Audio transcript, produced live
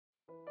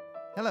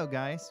Hello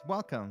guys,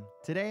 welcome.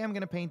 Today I'm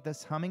going to paint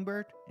this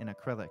hummingbird in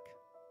acrylic.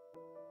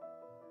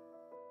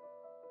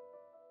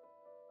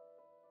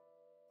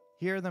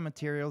 Here are the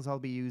materials I'll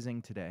be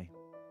using today.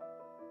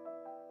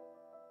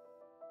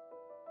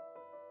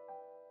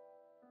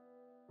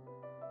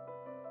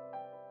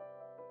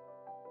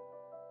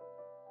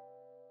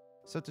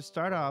 So to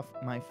start off,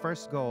 my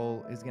first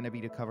goal is going to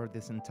be to cover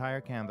this entire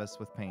canvas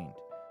with paint.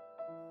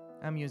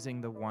 I'm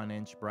using the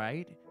 1-inch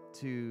bright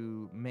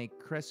to make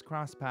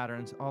crisscross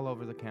patterns all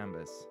over the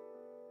canvas.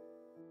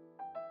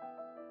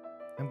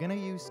 I'm going to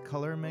use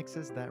color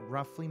mixes that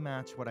roughly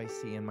match what I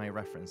see in my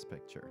reference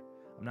picture.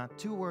 I'm not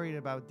too worried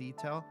about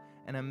detail,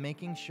 and I'm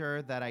making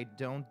sure that I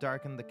don't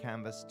darken the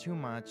canvas too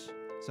much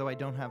so I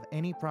don't have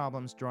any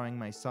problems drawing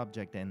my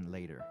subject in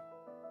later.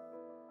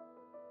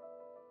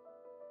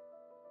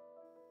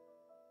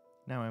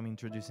 Now I'm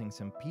introducing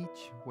some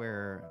peach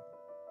where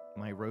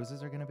my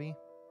roses are going to be.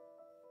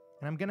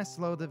 And I'm going to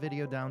slow the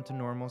video down to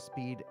normal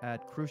speed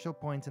at crucial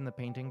points in the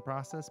painting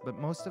process, but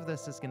most of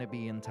this is going to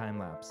be in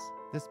time-lapse.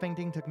 This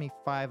painting took me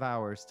 5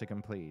 hours to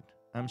complete.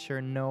 I'm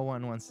sure no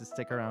one wants to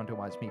stick around to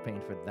watch me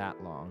paint for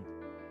that long.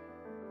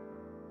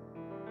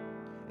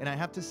 And I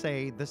have to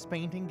say, this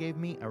painting gave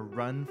me a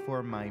run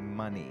for my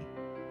money.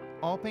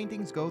 All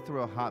paintings go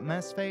through a hot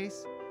mess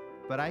phase,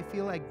 but I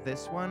feel like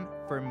this one,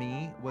 for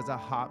me, was a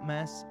hot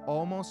mess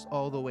almost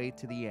all the way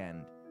to the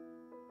end.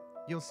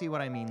 You'll see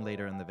what I mean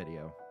later in the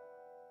video.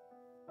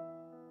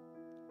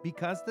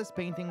 Because this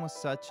painting was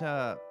such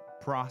a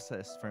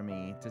process for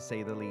me, to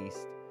say the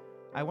least,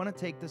 I want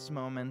to take this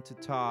moment to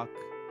talk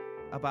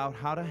about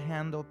how to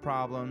handle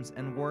problems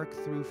and work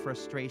through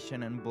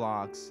frustration and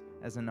blocks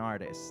as an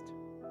artist.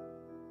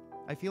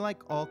 I feel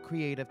like all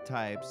creative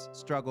types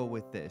struggle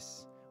with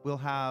this. We'll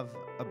have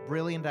a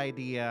brilliant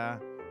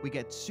idea, we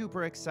get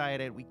super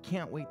excited, we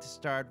can't wait to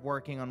start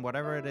working on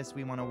whatever it is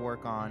we want to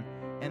work on,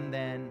 and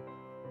then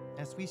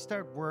as we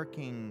start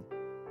working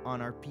on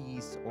our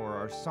piece or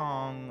our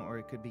song, or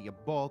it could be a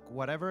book,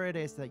 whatever it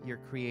is that you're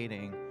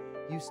creating,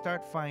 you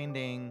start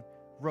finding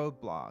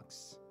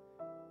roadblocks,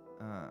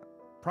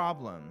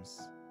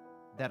 problems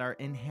that are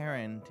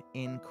inherent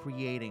in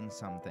creating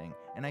something.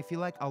 And I feel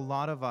like a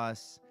lot of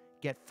us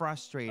get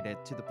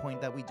frustrated to the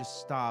point that we just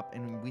stop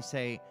and we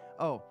say,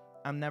 oh,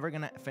 I'm never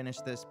gonna finish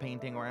this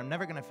painting, or I'm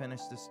never gonna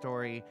finish this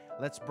story,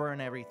 let's burn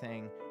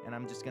everything and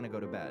I'm just gonna go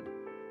to bed.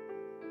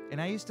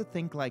 And I used to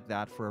think like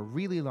that for a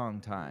really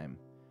long time,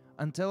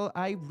 until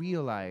I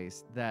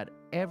realized that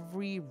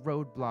every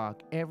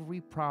roadblock,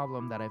 every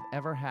problem that I've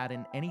ever had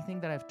in anything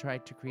that I've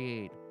tried to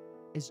create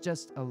is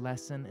just a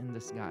lesson in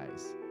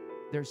disguise.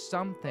 There's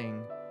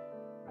something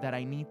that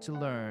I need to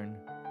learn,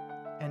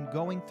 and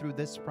going through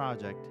this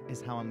project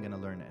is how I'm going to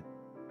learn it.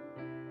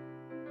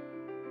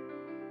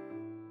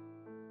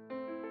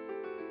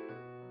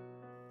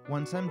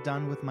 Once I'm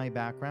done with my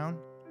background,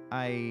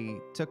 I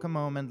took a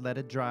moment, let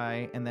it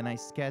dry, and then I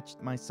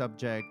sketched my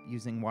subject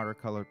using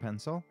watercolor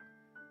pencil.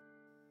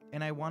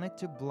 And I wanted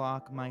to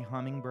block my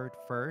hummingbird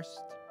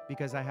first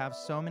because I have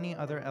so many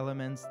other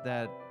elements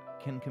that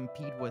can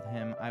compete with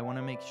him. I want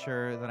to make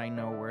sure that I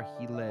know where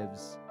he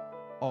lives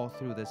all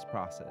through this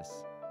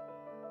process.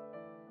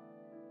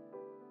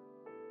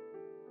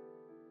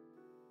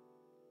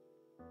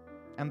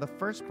 And the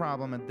first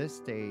problem at this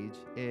stage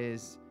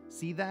is,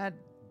 see that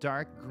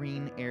dark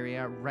green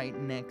area right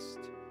next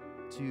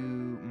to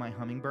my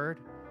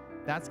hummingbird?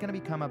 That's going to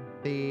become a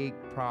big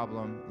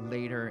problem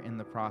later in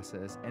the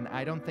process, and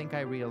I don't think I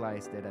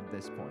realized it at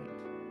this point.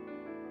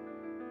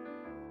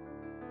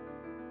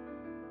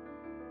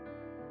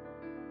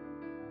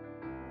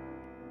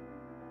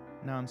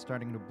 Now I'm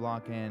starting to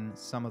block in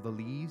some of the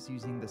leaves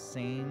using the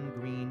same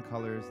green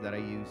colors that I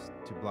used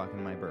to block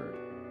in my bird.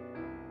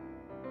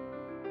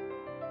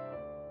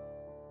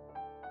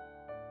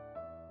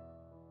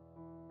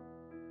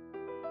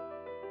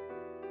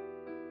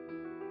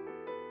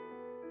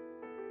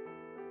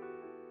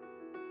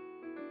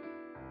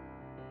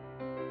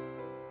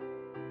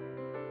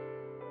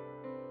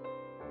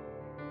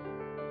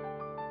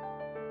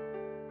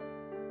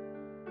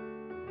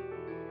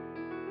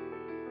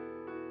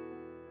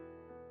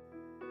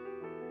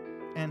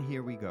 And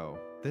here we go.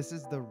 This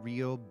is the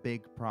real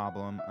big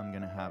problem I'm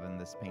gonna have in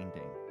this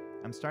painting.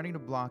 I'm starting to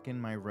block in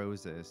my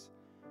roses,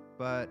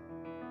 but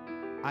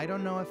I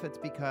don't know if it's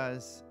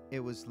because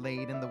it was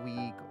late in the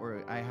week,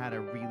 or I had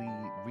a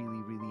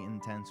really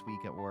intense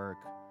week at work,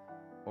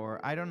 or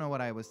I don't know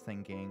what I was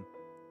thinking.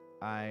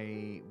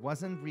 I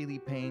wasn't really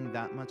paying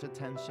that much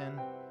attention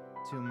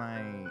to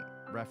my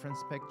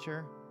reference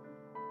picture,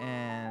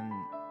 and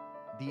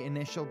the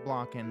initial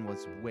block-in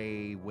was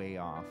way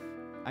off.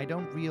 I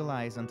don't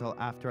realize until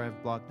after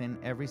I've blocked in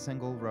every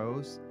single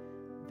rose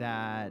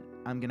that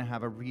I'm gonna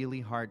have a really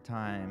hard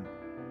time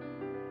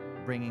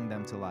bringing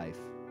them to life.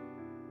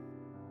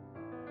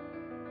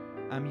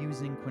 I'm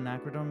using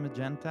Quinacridone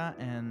Magenta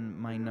and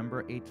my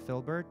number 8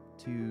 filbert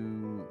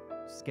to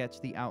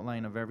sketch the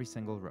outline of every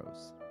single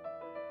rose.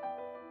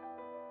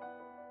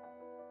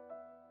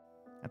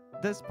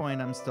 At this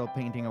point, I'm still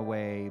painting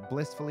away,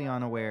 blissfully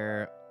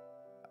unaware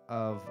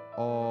of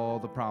all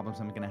the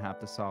problems I'm gonna have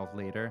to solve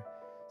later.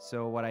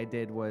 So what I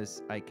did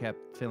was I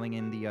kept filling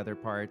in the other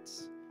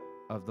parts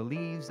of the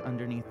leaves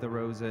underneath the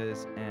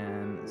roses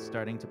and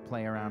starting to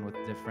play around with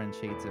different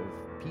shades of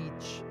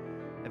peach.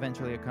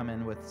 Eventually I come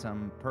in with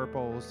some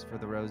purples for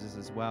the roses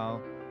as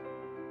well,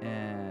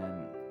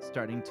 and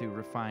starting to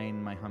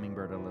refine my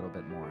hummingbird a little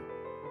bit more.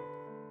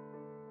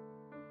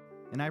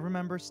 And I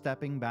remember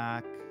stepping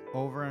back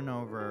over and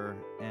over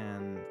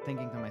and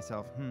thinking to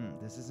myself,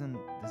 this isn't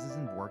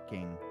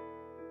working.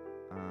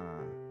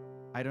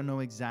 I don't know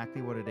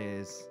exactly what it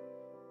is,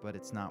 but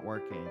it's not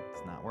working.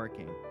 It's not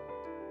working.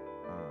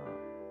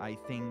 I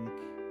think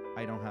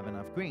I don't have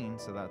enough green,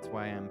 so that's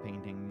why I'm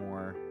painting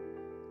more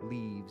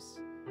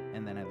leaves.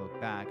 And then I look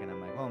back and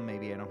I'm like, well,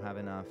 maybe I don't have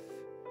enough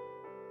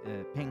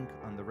pink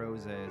on the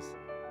roses.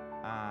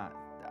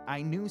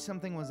 I knew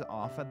something was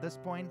off at this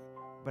point,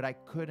 but I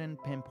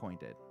couldn't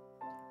pinpoint it.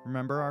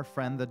 Remember our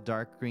friend, the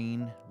dark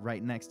green,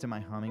 right next to my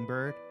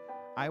hummingbird?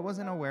 I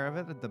wasn't aware of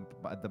it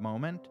at the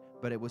moment,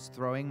 but it was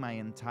throwing my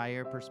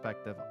entire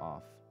perspective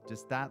off.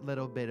 Just that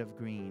little bit of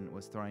green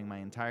was throwing my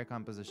entire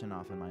composition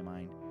off in my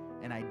mind,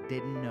 and I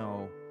didn't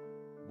know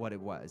what it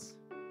was.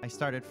 I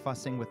started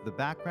fussing with the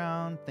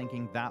background,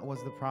 thinking that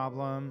was the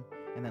problem,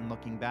 and then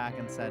looking back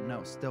and said,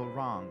 no, still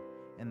wrong.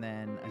 And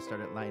then I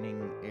started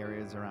lining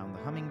areas around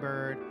the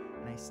hummingbird,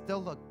 and I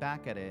still looked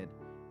back at it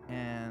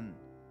and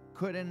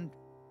couldn't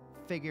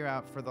figure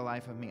out for the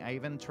life of me. I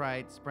even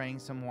tried spraying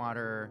some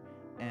water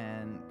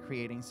and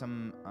creating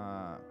some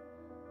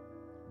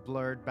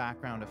blurred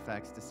background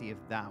effects to see if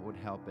that would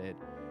help it.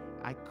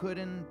 I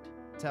couldn't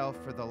tell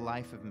for the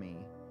life of me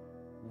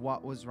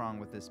what was wrong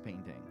with this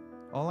painting.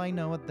 All I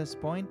know at this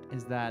point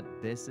is that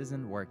this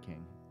isn't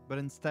working. But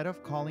instead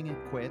of calling it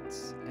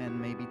quits and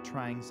maybe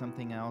trying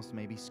something else,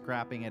 maybe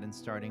scrapping it and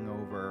starting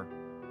over,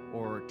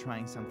 or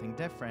trying something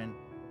different,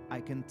 I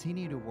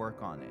continue to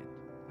work on it.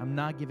 I'm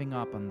not giving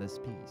up on this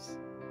piece.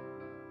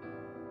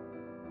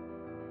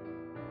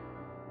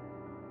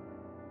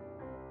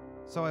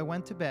 So I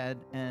went to bed,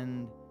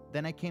 and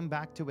then I came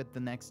back to it the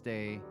next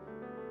day,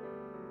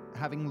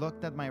 having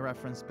looked at my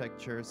reference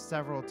pictures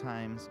several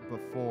times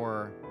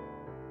before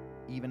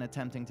even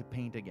attempting to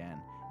paint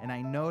again. And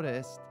I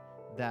noticed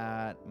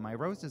that my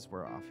roses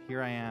were off.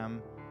 Here I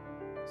am,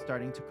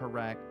 starting to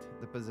correct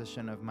the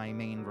position of my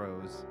main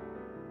rose.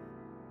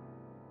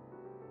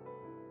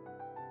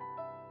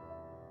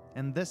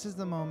 And this is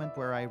the moment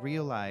where I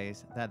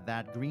realize that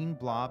that green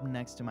blob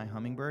next to my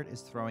hummingbird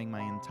is throwing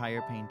my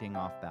entire painting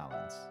off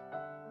balance.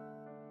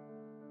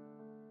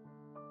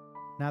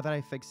 Now that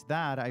I fixed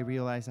that, I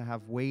realize I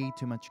have way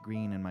too much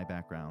green in my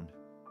background.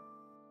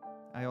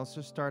 I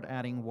also start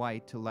adding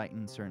white to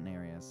lighten certain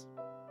areas.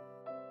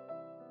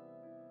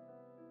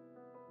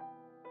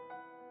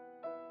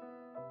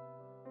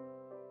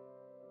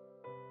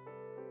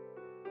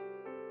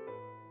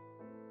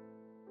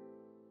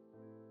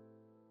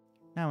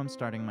 Now I'm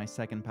starting my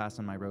second pass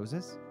on my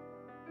roses.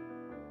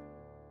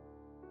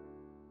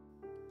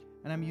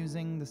 And I'm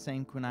using the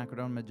same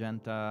Quinacridone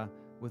Magenta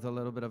with a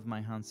little bit of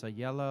my Hansa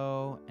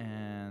Yellow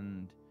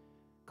and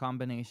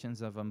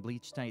combinations of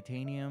Unbleached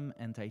Titanium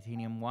and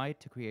Titanium White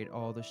to create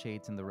all the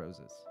shades in the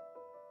roses.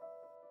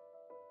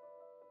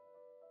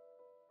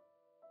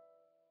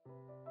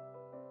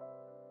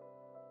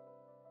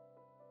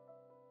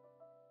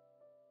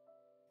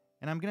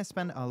 And I'm gonna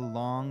spend a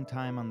long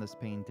time on this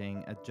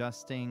painting,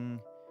 adjusting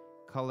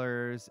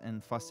colors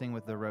and fussing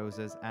with the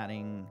roses,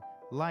 adding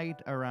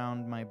light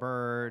around my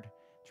bird,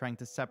 trying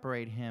to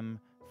separate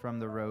him from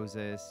the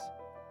roses.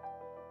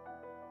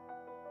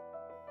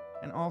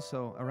 And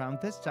also, around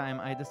this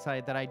time, I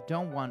decide that I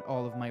don't want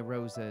all of my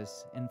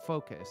roses in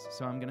focus,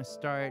 so I'm gonna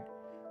start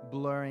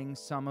blurring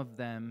some of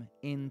them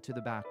into the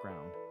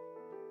background.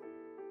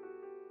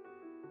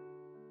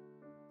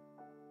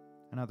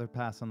 Another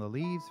pass on the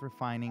leaves,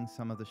 refining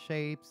some of the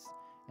shapes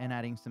and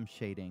adding some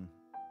shading.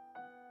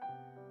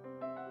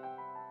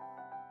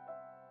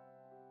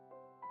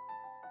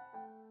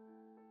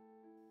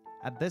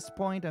 At this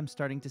point, I'm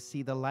starting to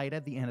see the light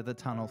at the end of the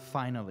tunnel,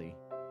 finally.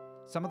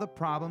 Some of the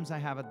problems I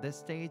have at this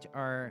stage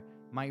are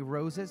my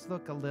roses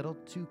look a little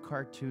too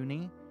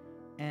cartoony,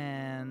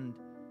 and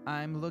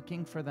I'm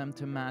looking for them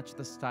to match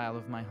the style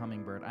of my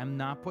hummingbird. I'm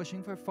not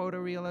pushing for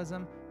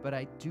photorealism, but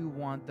I do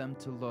want them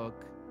to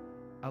look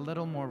a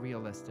little more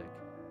realistic.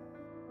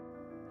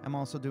 I'm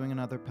also doing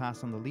another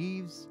pass on the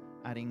leaves,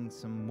 adding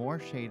some more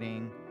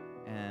shading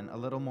and a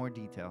little more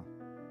detail.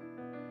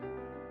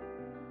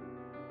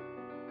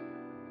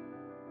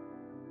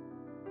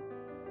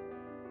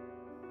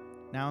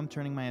 Now I'm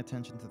turning my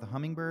attention to the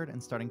hummingbird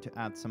and starting to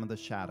add some of the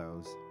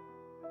shadows.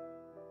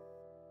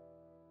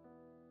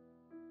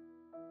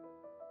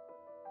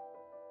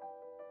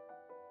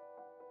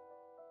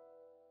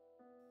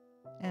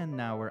 And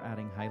now we're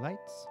adding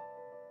highlights.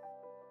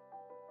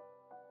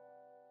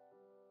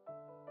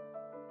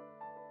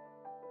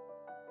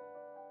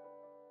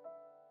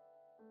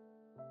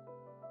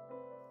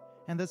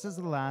 And this is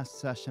the last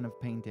session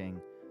of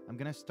painting. I'm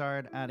gonna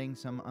start adding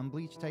some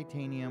unbleached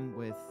titanium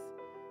with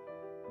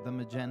the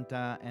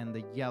magenta and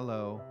the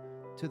yellow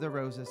to the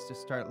roses to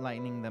start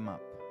lightening them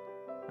up.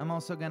 I'm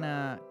also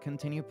gonna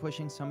continue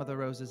pushing some of the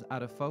roses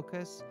out of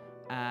focus,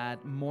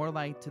 add more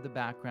light to the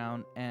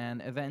background,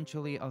 and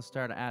eventually I'll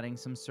start adding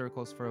some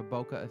circles for a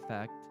bokeh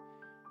effect.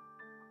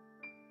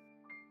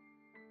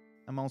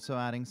 I'm also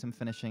adding some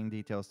finishing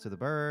details to the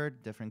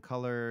bird, different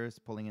colors,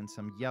 pulling in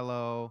some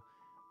yellow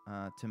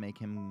to make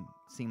him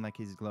seem like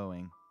he's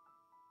glowing.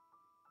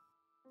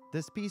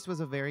 This piece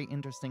was a very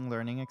interesting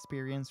learning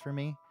experience for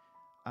me.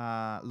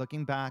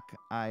 Looking back,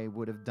 I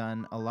would have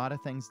done a lot of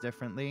things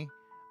differently.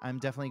 I'm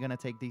definitely going to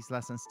take these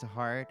lessons to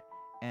heart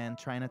and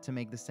try not to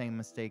make the same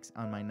mistakes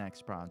on my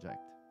next project.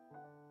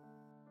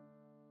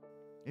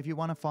 If you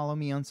want to follow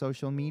me on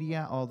social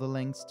media, all the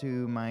links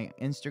to my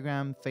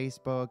Instagram,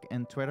 Facebook,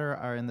 and Twitter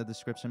are in the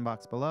description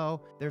box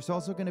below. There's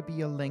also going to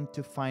be a link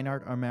to Fine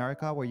Art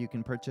America where you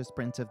can purchase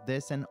prints of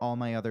this and all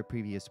my other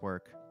previous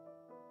work.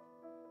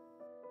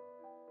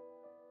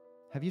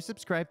 Have you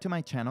subscribed to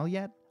my channel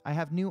yet? I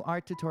have new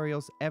art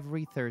tutorials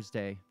every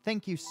Thursday.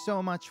 Thank you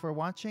so much for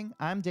watching.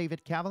 I'm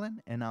David Cavallin,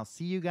 and I'll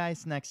see you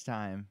guys next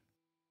time.